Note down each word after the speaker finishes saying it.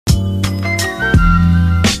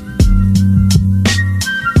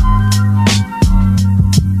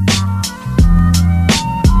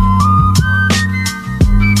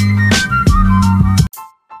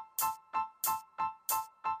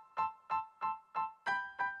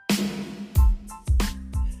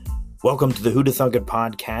Welcome to the Who to Thunk It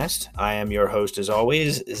podcast. I am your host, as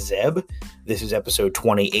always, Zeb. This is episode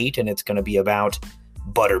 28, and it's going to be about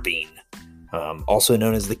Butterbean, also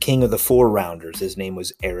known as the King of the Four Rounders. His name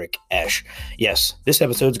was Eric Esch. Yes, this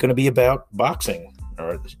episode is going to be about boxing,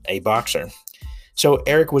 or a boxer. So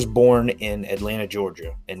Eric was born in Atlanta,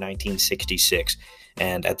 Georgia in 1966,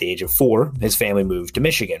 and at the age of 4, his family moved to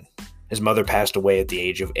Michigan. His mother passed away at the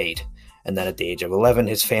age of 8, and then at the age of 11,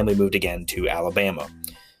 his family moved again to Alabama.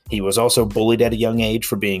 He was also bullied at a young age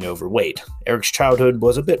for being overweight. Eric's childhood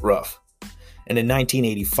was a bit rough. And in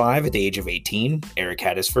 1985, at the age of 18, Eric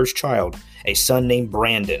had his first child, a son named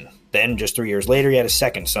Brandon. Then, just 3 years later, he had a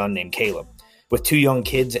second son named Caleb. With 2 young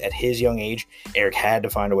kids at his young age, Eric had to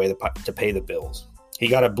find a way to pay the bills. He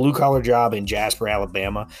got a blue-collar job in Jasper,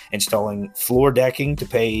 Alabama, installing floor decking to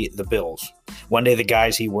pay the bills. One day, the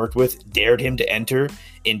guys he worked with dared him to enter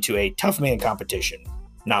into a tough man competition.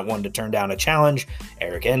 Not one to turn down a challenge,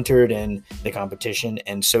 Eric entered in the competition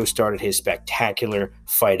and so started his spectacular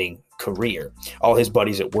fighting career. All his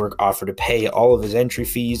buddies at work offered to pay all of his entry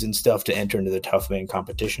fees and stuff to enter into the tough man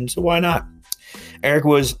competition, so why not? Eric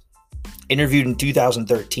was interviewed in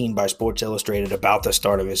 2013 by Sports Illustrated about the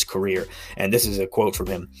start of his career, and this is a quote from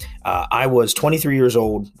him. I was 23 years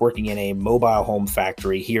old working in a mobile home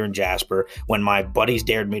factory here in Jasper when my buddies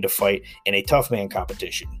dared me to fight in a tough man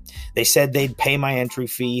competition. They said they'd pay my entry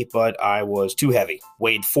fee, but I was too heavy.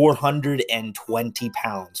 Weighed 420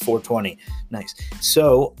 pounds, 420. Nice.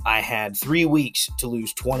 So I had 3 weeks to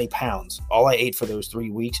lose 20 pounds. All I ate for those 3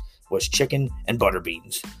 weeks was chicken and butter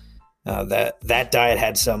beans. That diet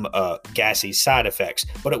had some gassy side effects,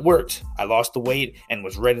 but it worked. I lost the weight and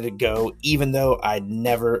was ready to go, even though I'd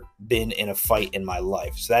never been in a fight in my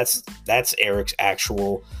life. So that's Eric's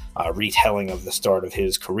actual retelling of the start of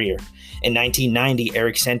his career. In 1990,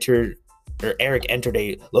 Eric entered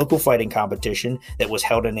a local fighting competition that was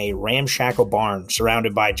held in a ramshackle barn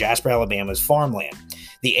surrounded by Jasper, Alabama's farmland.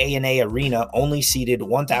 The A&A Arena only seated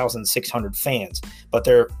 1,600 fans, but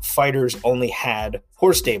their fighters only had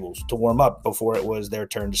horse stables to warm up before it was their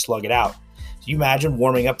turn to slug it out. So you imagine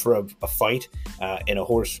warming up for a fight in a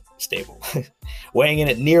horse stable. Weighing in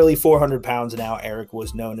at nearly 400 pounds now, Eric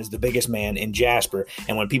was known as the biggest man in Jasper,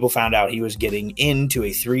 and when people found out he was getting into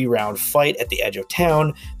a 3-round fight at the edge of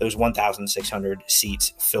town, those 1,600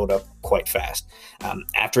 seats filled up quite fast.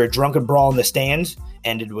 After a drunken brawl in the stands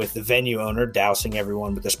ended with the venue owner dousing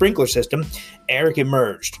everyone with a sprinkler system, Eric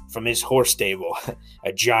emerged from his horse stable,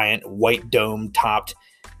 a giant white dome topped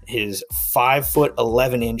his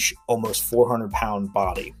 5'11", almost 400-pound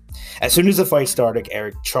body. As soon as the fight started,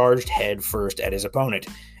 Eric charged head first at his opponent,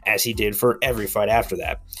 as he did for every fight after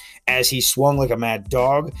that. As he swung like a mad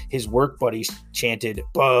dog, his work buddies chanted,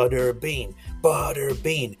 "Butterbean,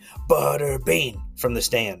 Butterbean, Butterbean," from the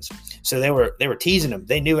stands. So they were teasing him.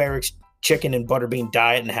 They knew Eric's chicken and butterbean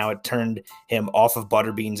diet and how it turned him off of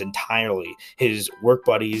butterbeans entirely. His work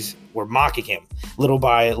buddies were mocking him. Little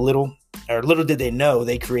did they know,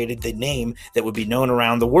 they created the name that would be known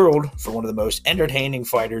around the world for one of the most entertaining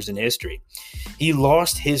fighters in history. He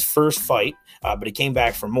lost his first fight, but he came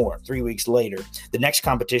back for more 3 weeks later. The next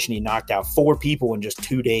competition, he knocked out 4 people in just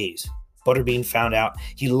 2 days. Butterbean found out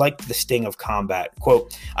he liked the sting of combat.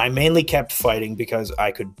 Quote, "I mainly kept fighting because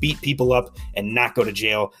I could beat people up and not go to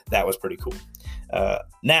jail. That was pretty cool."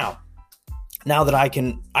 Now that I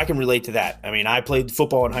can relate to that. I mean, I played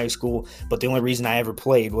football in high school, but the only reason I ever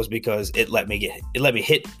played was because it let me get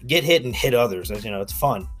hit and hit others. You know, it's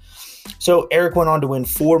fun. So Eric went on to win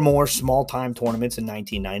 4 more small-time tournaments in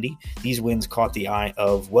 1990. These wins caught the eye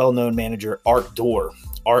of well-known manager Art Dorr.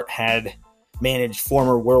 Art had managed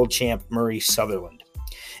former world champ Murray Sutherland.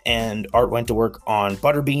 And Art went to work on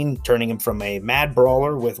Butterbean, turning him from a mad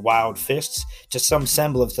brawler with wild fists to some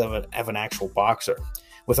semblance of an actual boxer.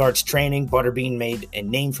 With Art's training, Butterbean made a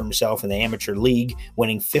name for himself in the amateur league,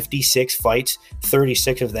 winning 56 fights,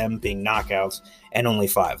 36 of them being knockouts, and only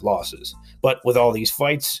 5 losses. But with all these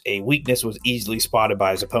fights, a weakness was easily spotted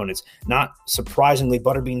by his opponents. Not surprisingly,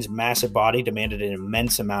 Butterbean's massive body demanded an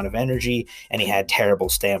immense amount of energy, and he had terrible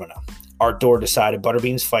stamina. Art Dorr decided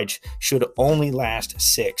Butterbean's fights should only last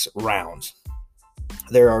 6 rounds.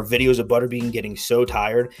 There are videos of Butterbean getting so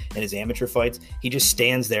tired in his amateur fights, he just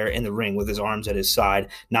stands there in the ring with his arms at his side,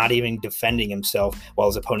 not even defending himself while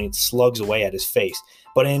his opponent slugs away at his face.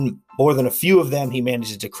 But in more than a few of them, he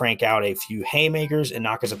manages to crank out a few haymakers and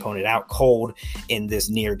knock his opponent out cold in this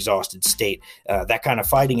near-exhausted state. That kind of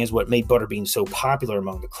fighting is what made Butterbean so popular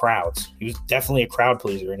among the crowds. He was definitely a crowd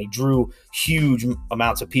pleaser, and he drew huge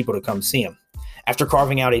amounts of people to come see him. After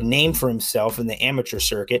carving out a name for himself in the amateur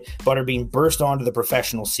circuit, Butterbean burst onto the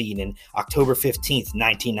professional scene in October 15th,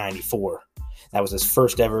 1994. That was his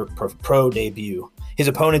first ever pro debut. His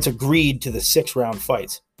opponents agreed to the 6-round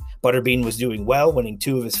fights. Butterbean was doing well, winning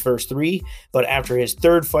 2 of his first 3, but after his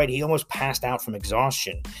 3rd fight, he almost passed out from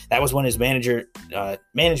exhaustion. That was when his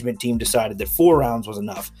management team decided that 4 rounds was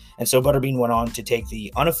enough, and so Butterbean went on to take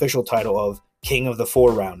the unofficial title of King of the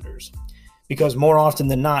 4-Rounders. Because more often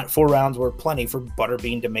than not, 4 rounds were plenty for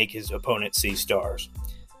Butterbean to make his opponents see stars.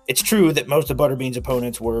 It's true that most of Butterbean's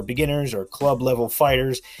opponents were beginners or club-level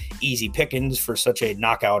fighters, easy pickings for such a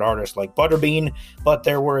knockout artist like Butterbean, but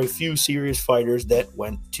there were a few serious fighters that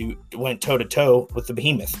went toe-to-toe with the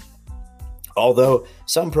behemoth. Although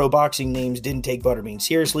some pro boxing names didn't take Butterbean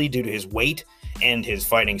seriously due to his weight and his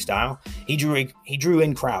fighting style, he drew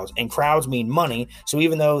in crowds, and crowds mean money, so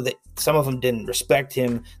even though some of them didn't respect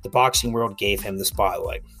him, the boxing world gave him the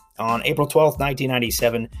spotlight. On April 12,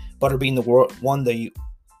 1997, Butterbean won the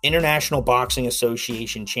International Boxing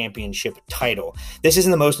Association Championship title. This isn't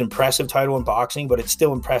the most impressive title in boxing, but it's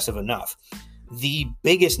still impressive enough. The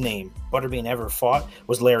biggest name Butterbean ever fought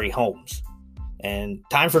was Larry Holmes. And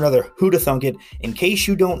time for another Who'da Thunk It, in case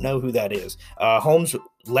you don't know who that is. Holmes'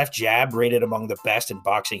 left jab rated among the best in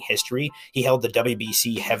boxing history. He held the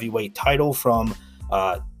WBC heavyweight title from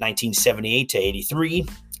 1978 to 83.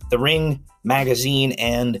 The Ring Magazine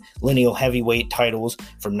and Lineal Heavyweight titles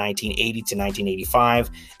from 1980 to 1985,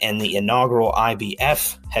 and the inaugural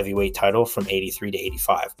IBF Heavyweight title from 83 to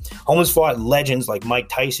 85. Holmes fought legends like Mike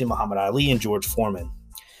Tyson, Muhammad Ali, and George Foreman.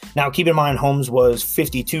 Now, keep in mind, Holmes was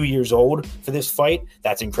 52 years old for this fight.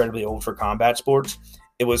 That's incredibly old for combat sports.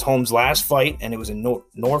 It was Holmes' last fight, and it was in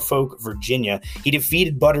Norfolk, Virginia. He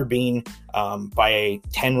defeated Butterbean by a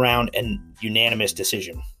 10-round and unanimous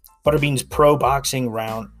decision. Butterbean's pro boxing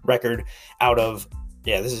record out of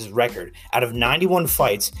 91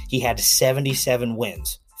 fights, he had 77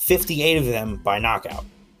 wins, 58 of them by knockout.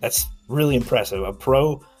 That's really impressive.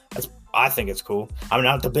 I think it's cool. I'm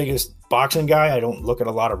not the biggest boxing guy. I don't look at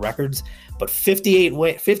a lot of records, but 58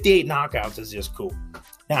 knockouts is just cool.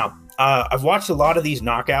 Now, I've watched a lot of these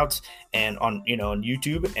knockouts and on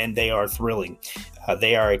YouTube, and they are thrilling.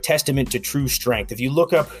 They are a testament to true strength. If you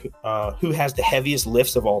look up who has the heaviest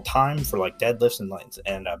lifts of all time for like deadlifts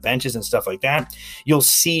and benches and stuff like that, you'll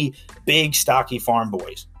see big, stocky farm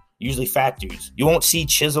boys, usually fat dudes. You won't see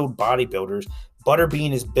chiseled bodybuilders.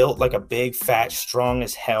 Butterbean is built like a big, fat, strong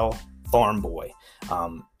as hell farm boy.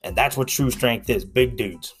 And that's what true strength is, big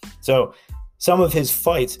dudes. So some of his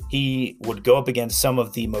fights, he would go up against some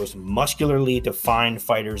of the most muscularly defined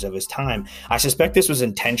fighters of his time. I suspect this was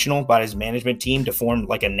intentional by his management team to form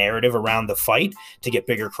like a narrative around the fight to get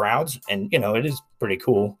bigger crowds. And, it is pretty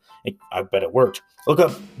cool. I bet it worked. Look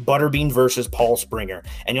up Butterbean versus Paul Springer,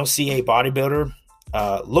 and you'll see a bodybuilder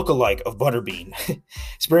look-alike of Butterbean.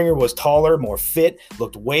 Springer was taller, more fit,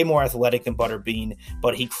 looked way more athletic than Butterbean,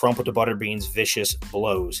 but he crumpled to Butterbean's vicious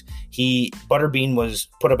blows. Butterbean was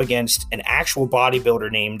put up against an actual bodybuilder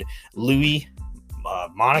named Louis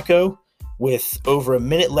Monaco. With over a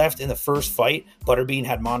minute left in the first fight, Butterbean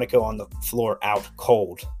had Monaco on the floor out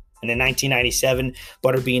cold. And in 1997,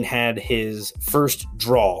 Butterbean had his first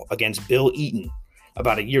draw against Bill Eaton.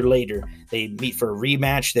 About a year later, they meet for a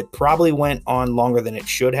rematch that probably went on longer than it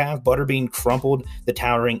should have. Butterbean crumpled the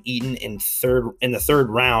towering Eaton in the third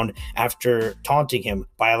round after taunting him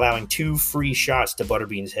by allowing 2 free shots to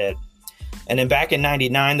Butterbean's head. And then back in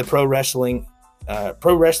 '99, the pro wrestling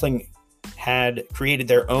had created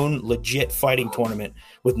their own legit fighting tournament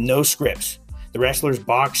with no scripts. The wrestlers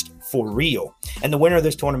boxed for real. And the winner of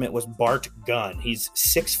this tournament was Bart Gunn. He's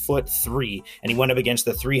 6'3", and he went up against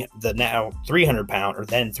the now 300-pound, or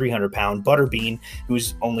then 300-pound Butterbean,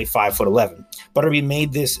 who's only 5'11". Butterbean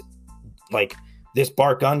made this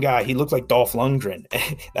Bart Gunn guy, he looked like Dolph Lundgren.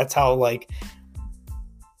 That's how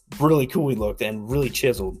really cool he looked and really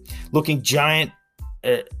chiseled. Looking giant,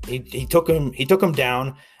 he took him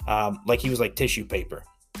down like he was like tissue paper.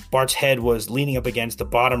 Bart's head was leaning up against the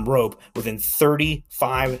bottom rope within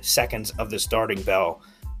 35 seconds of the starting bell.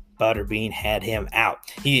 Butterbean had him out.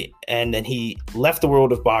 He left the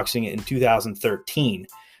world of boxing in 2013.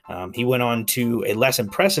 He went on to a less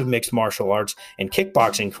impressive mixed martial arts and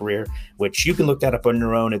kickboxing career, which you can look that up on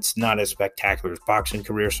your own. It's not as spectacular as boxing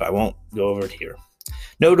career, so I won't go over it here.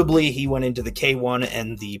 Notably, he went into the K1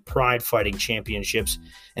 and the Pride Fighting Championships,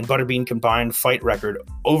 and Butterbean combined fight record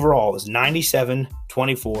overall is 97,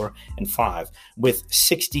 24, and 5, with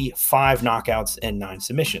 65 knockouts and 9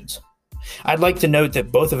 submissions. I'd like to note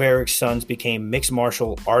that both of Eric's sons became mixed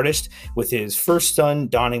martial artists, with his first son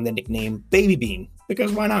donning the nickname Baby Bean.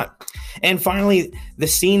 because why not? And finally, the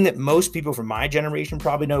scene that most people from my generation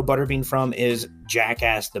probably know Butterbean from is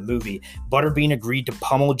Jackass the movie. Butterbean agreed to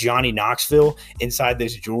pummel Johnny Knoxville inside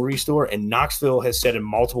this jewelry store, and Knoxville has said in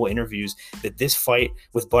multiple interviews that this fight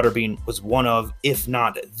with Butterbean was one of, if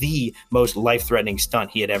not the most life-threatening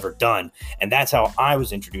stunt he had ever done. And that's how I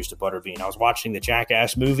was introduced to Butterbean. I was watching the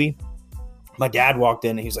Jackass movie. My dad walked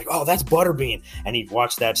in and he's like, "Oh, that's Butterbean." And he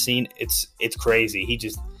watched that scene. It's crazy.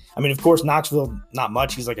 Of course, Knoxville, not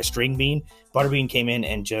much. He's like a string bean. Butterbean came in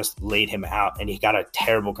and just laid him out, and he got a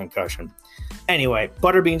terrible concussion. Anyway,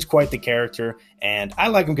 Butterbean's quite the character, and I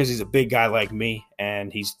like him because he's a big guy like me,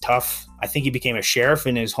 and he's tough. I think he became a sheriff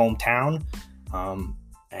in his hometown,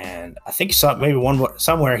 and I think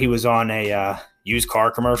somewhere he was on a used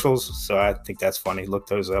car commercials, so I think that's funny. Look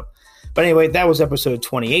those up. But anyway, that was episode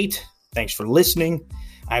 28. Thanks for listening.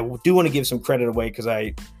 I do want to give some credit away because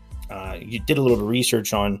you did a little bit of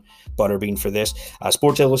research on Butterbean for this.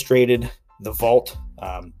 Sports Illustrated, The Vault,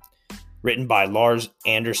 written by Lars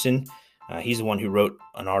Anderson. He's the one who wrote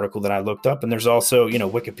an article that I looked up. And there's also,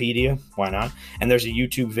 Wikipedia. Why not? And there's a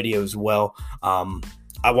YouTube video as well.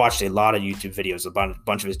 I watched a lot of YouTube videos about a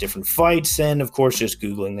bunch of his different fights and, of course, just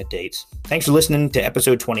Googling the dates. Thanks for listening to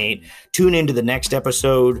episode 28. Tune into the next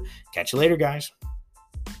episode. Catch you later, guys.